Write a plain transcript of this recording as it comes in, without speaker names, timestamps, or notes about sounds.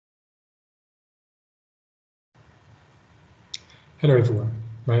Hello everyone,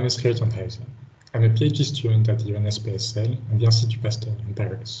 my name is Geert-Jan Huizing. I'm a PhD student at the UNSPSL and the Institut Pasteur in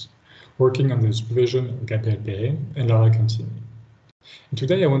Paris, working under the supervision of Gabriel Perret and Laura Contini. And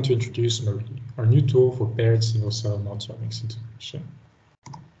today I want to introduce Mowgli, our new tool for paired single-cell multi-omics integration.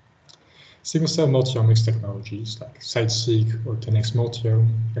 Single-cell multi-omics technologies like CytSeq or 10x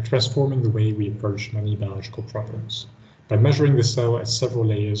Multiome are transforming the way we approach many biological problems by measuring the cell at several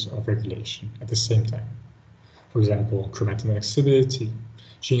layers of regulation at the same time. For example, chromatin excitability,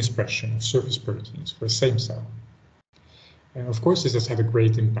 gene expression of surface proteins for the same cell. And of course, this has had a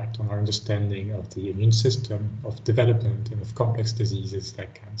great impact on our understanding of the immune system, of development, and of complex diseases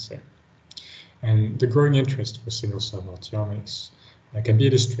like cancer. And the growing interest for single-cell multi-omics can be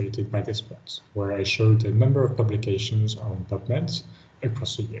illustrated by this plot, where I showed a number of publications on PubMed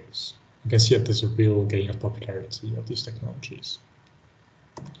across the years. You can see that there's a real gain of popularity of these technologies.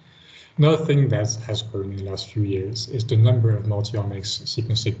 Another thing that has grown in the last few years is the number of multi-omics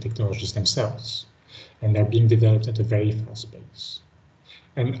sequencing technologies themselves, and they're being developed at a very fast pace.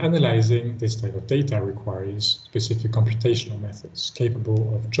 And analyzing this type of data requires specific computational methods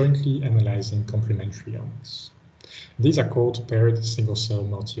capable of jointly analyzing complementary omics. These are called paired single-cell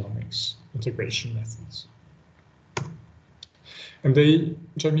multi-omics integration methods. And they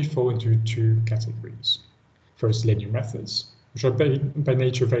generally fall into two categories. First, linear methods, which are by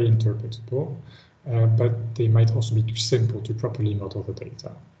nature very interpretable, but they might also be too simple to properly model the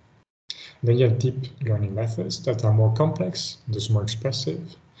data. Then you have deep learning methods that are more complex, thus more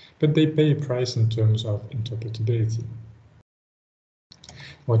expressive, but they pay a price in terms of interpretability.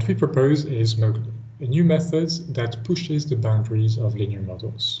 What we propose is Mowgli, a new method that pushes the boundaries of linear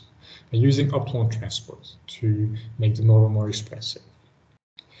models by using optimal transport to make the model more expressive.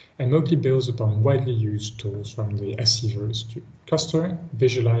 And Mowgli builds upon widely used tools from the SCverse to cluster,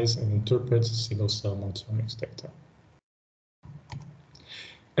 visualize, and interpret single-cell multi-omics data.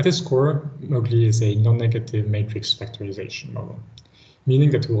 At its core, Mowgli is a non-negative matrix factorization model, meaning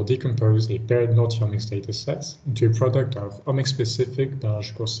that we will decompose a paired multi-omics dataset into a product of omics-specific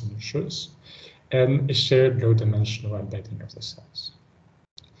biological signatures and a shared low-dimensional embedding of the cells.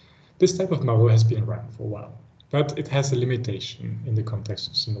 This type of model has been around for a while, but it has a limitation in the context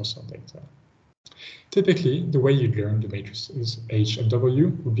of single-cell data. Typically, the way you learn the matrices H and W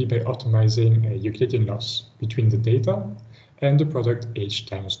would be by optimizing a Euclidean loss between the data and the product H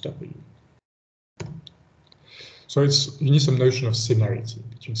times W. So you need some notion of similarity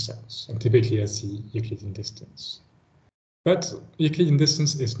between cells, and typically that's the Euclidean distance. But Euclidean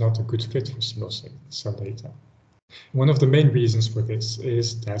distance is not a good fit for single-cell data. One of the main reasons for this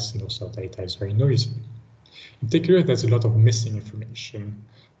is that single-cell data is very noisy. In particular, there's a lot of missing information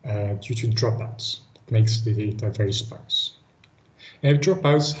due to dropouts that makes the data very sparse. And if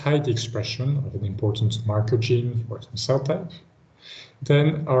dropouts hide the expression of an important marker gene for some cell type,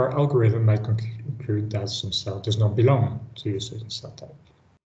 then our algorithm might conclude that some cell does not belong to a certain cell type.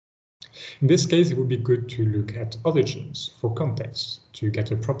 In this case, it would be good to look at other genes for context to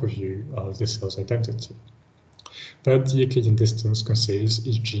get a proper view of the cell's identity. But the Euclidean distance considers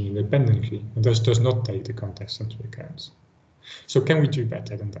each gene independently and thus does not take the context into account. So can we do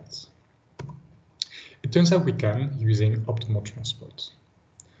better than that? It turns out we can using optimal transport.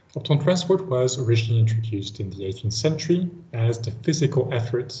 Optimal transport was originally introduced in the 18th century as the physical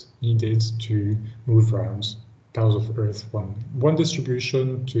effort needed to move around tiles of Earth from one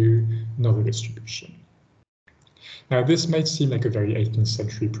distribution to another distribution. Now, this might seem like a very 18th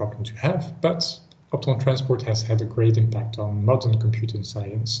century problem to have, but optimal transport has had a great impact on modern computing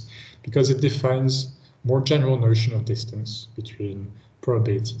science because it defines a more general notion of distance between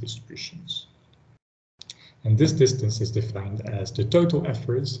probability distributions. And this distance is defined as the total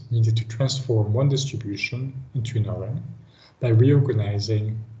effort needed to transform one distribution into another by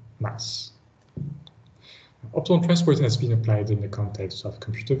reorganizing mass. Optimal transport has been applied in the context of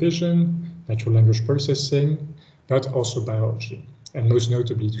computer vision, natural language processing, but also biology, and most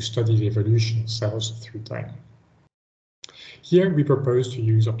notably to study the evolution of cells through time. Here we propose to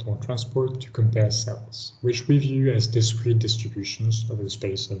use optimal transport to compare cells, which we view as discrete distributions over the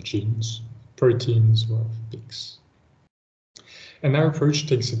space of genes, proteins, or peaks. And our approach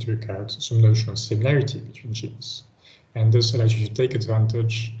takes into account some notion of similarity between genes, and this allows you to take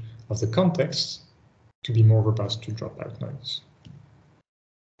advantage of the context to be more robust to dropout noise.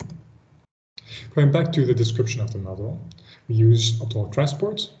 Going back to the description of the model, we use optimal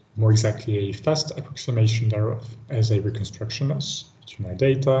transport, more exactly a fast approximation thereof as a reconstruction loss between our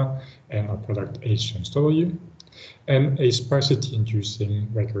data and our product H times W, and a sparsity-inducing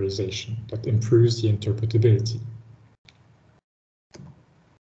regularization that improves the interpretability.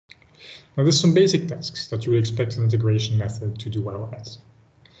 Now, there's some basic tasks that you would expect an integration method to do well at.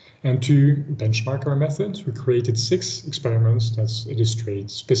 And to benchmark our method, we created 6 experiments that illustrate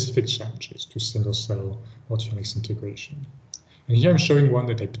specific challenges to single-cell multi-omics integration. And here I'm showing one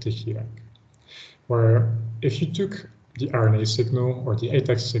that I particularly like, where if you took the RNA signal or the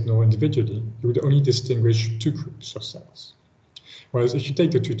ATAC signal individually, you would only distinguish 2 groups of cells. Whereas if you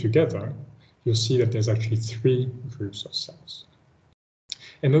take the 2 together, you'll see that there's actually 3 groups of cells.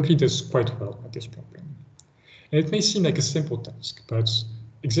 And Mowgli does quite well at this problem. And it may seem like a simple task, but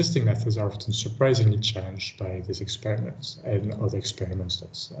existing methods are often surprisingly challenged by this experiment and other experiments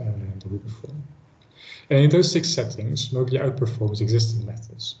that we perform. And in those 6 settings, Mowgli outperforms existing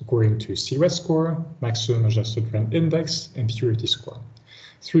methods according to CWET score, maximum adjusted rand index, and purity score.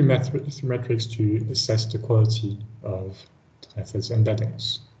 3 metrics to assess the quality of the method's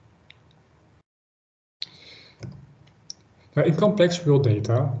embeddings. Now, in complex real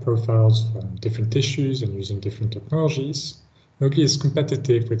data, profiled from different tissues and using different technologies, Mowgli is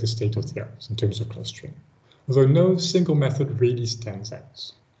competitive with the state of the art in terms of clustering, although no single method really stands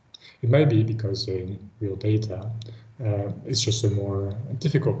out. It might be because in real data, it's just a more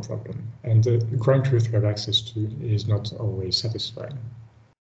difficult problem, and the ground truth we have access to is not always satisfying.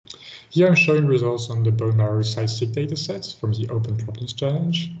 Here I'm showing results on the bone marrow site-seq dataset from the Open Problems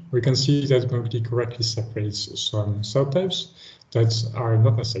Challenge. We can see that Mowgli correctly separates some cell types that are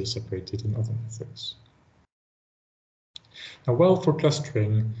not necessarily separated in other methods. Now, while for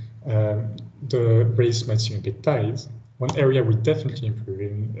clustering, the race might seem a bit tight, one area we definitely improve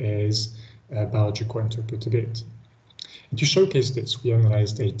in is biological interpretability. And to showcase this, we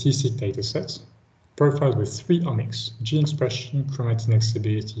analyzed a T-seq dataset profiled with 3 omics: gene expression, chromatin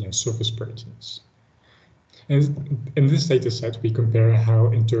excitability, and surface proteins. And in this dataset, we compare how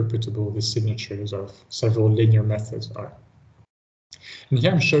interpretable the signatures of several linear methods are. And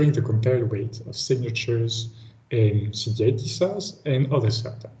here I'm showing the compared weight of signatures in CD8 T cells and other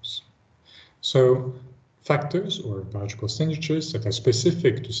cell types. So factors or biological signatures that are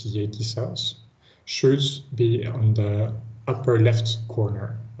specific to CD8 T cells should be on the upper left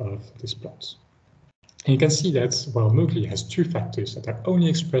corner of this plot. And you can see that while Mowgli has 2 factors that are only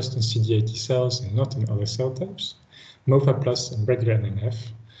expressed in CD8 T cells and not in other cell types, MOFA plus and regular NMF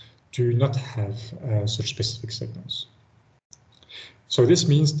do not have such specific signals. So this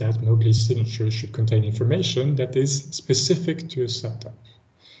means that Mowgli's signature should contain information that is specific to a cell type.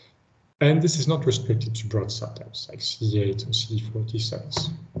 And this is not restricted to broad cell types like CD8 or CD4 T cells.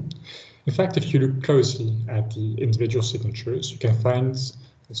 In fact, if you look closely at the individual signatures, you can find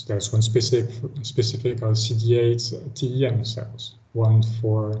there's one specific on CD8 TEM cells, one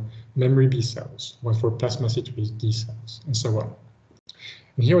for memory B cells, one for plasmacytoid D cells, and so on.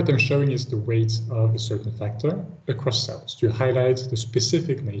 And here what I'm showing is the weight of a certain factor across cells to highlight the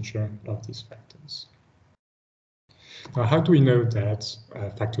specific nature of these factors. Now, how do we know that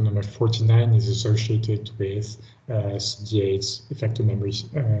factor number 49 is associated with CD8 effector memory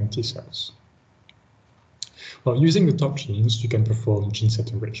T cells? Well, using the top genes, you can perform gene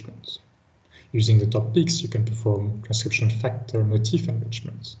set enrichment. Using the top peaks, you can perform transcription factor motif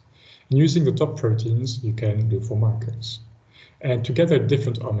enrichment. And using the top proteins, you can look for markers. And together,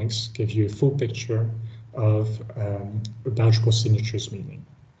 different omics give you a full picture of biological signatures meaning.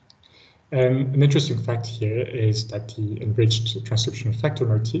 And an interesting fact here is that the enriched transcription factor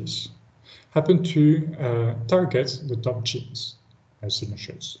motifs happen to target the top genes as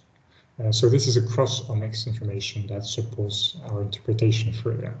signatures. So this is a cross-omics information that supports our interpretation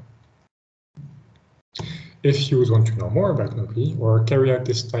further. If you would want to know more about Mowgli or carry out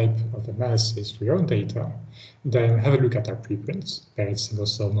this type of analysis for your own data, then have a look at our preprints, paired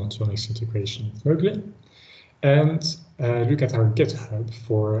single-cell multi-omics integration with Mowgli, and look at our GitHub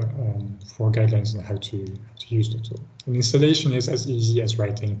for guidelines on how to use the tool. And installation is as easy as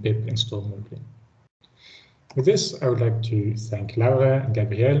writing pip install Mowgli. With this, I would like to thank Laura and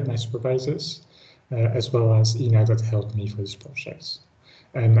Gabrielle, my supervisors, as well as Ina that helped me for this project.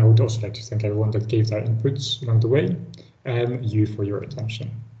 And I would also like to thank everyone that gave their inputs along the way, and you for your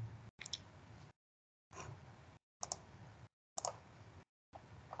attention.